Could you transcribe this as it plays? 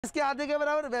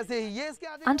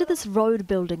Under this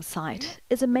road-building site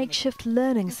is a makeshift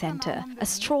learning centre, a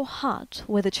straw hut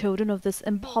where the children of this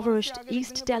impoverished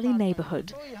East Delhi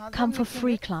neighbourhood come for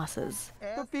free classes.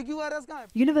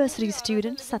 University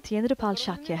student Satyendra Pal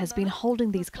Shakya has been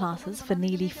holding these classes for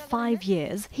nearly 5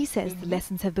 years. He says the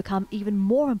lessons have become even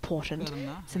more important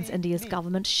since India's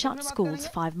government shut schools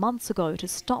 5 months ago to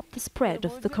stop the spread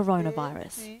of the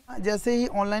coronavirus.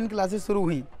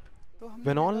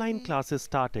 When online classes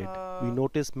started, we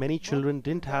noticed many children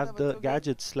didn't have the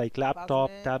gadgets like laptop,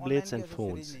 tablets and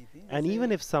phones. And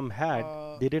even if some had,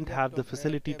 they didn't have the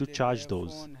facility to charge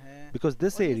those. Because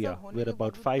this area, where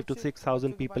about 5,000 to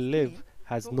 6,000 people live,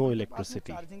 has no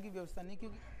electricity.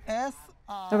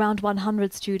 Around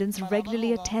 100 students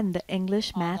regularly attend the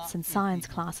English, maths and science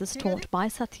classes taught by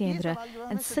Satyendra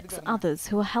and 6 others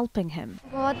who are helping him.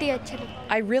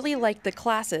 I really like the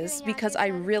classes because I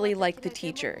really like the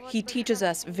teacher. He teaches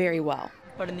us very well.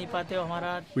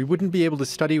 We wouldn't be able to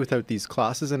study without these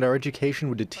classes, and our education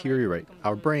would deteriorate,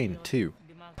 our brain too.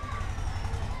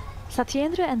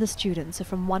 Satyendra and the students are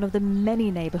from one of the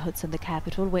many neighbourhoods in the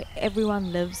capital where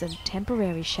everyone lives in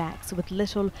temporary shacks with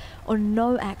little or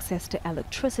no access to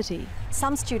electricity.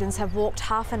 Some students have walked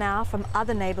half an hour from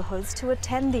other neighbourhoods to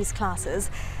attend these classes,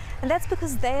 and that's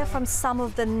because they are from some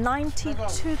of the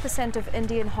 92% of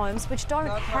Indian homes which don't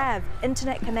have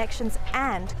internet connections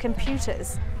and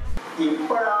computers.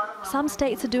 Some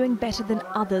states are doing better than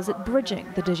others at bridging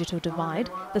the digital divide.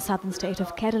 The southern state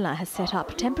of Kerala has set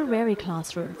up temporary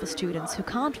classroom for students who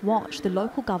can't watch the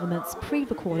local government's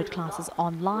pre-recorded classes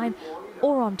online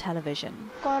or on television.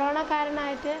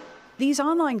 These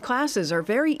online classes are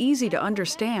very easy to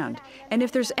understand, and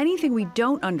if there's anything we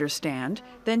don't understand,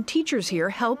 then teachers here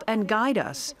help and guide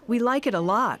us. We like it a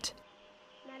lot.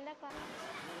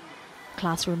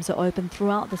 Classrooms are open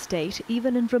throughout the state,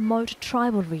 even in remote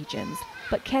tribal regions.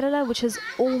 But Kerala, which has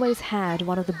always had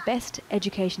one of the best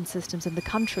education systems in the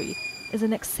country, is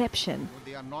an exception.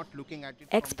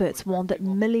 Experts warn that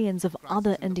millions of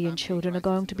other Indian children are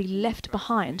going to be left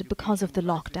behind because of the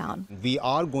lockdown. We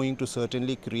are going to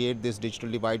certainly create this digital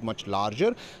divide much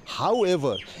larger.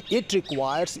 However, it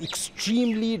requires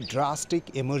extremely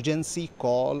drastic emergency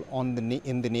call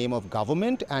in the name of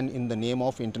government and in the name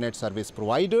of internet service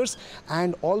providers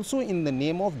and also in the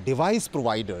name of device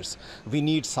providers. We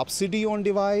need subsidy on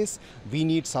device, we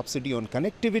need subsidy on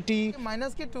connectivity.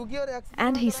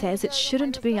 And he says it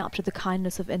shouldn't be up to the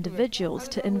kindness of individuals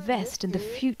to invest in the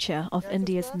future of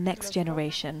India's next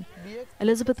generation.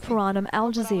 Elizabeth Puranam,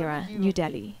 Al Jazeera, New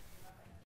Delhi.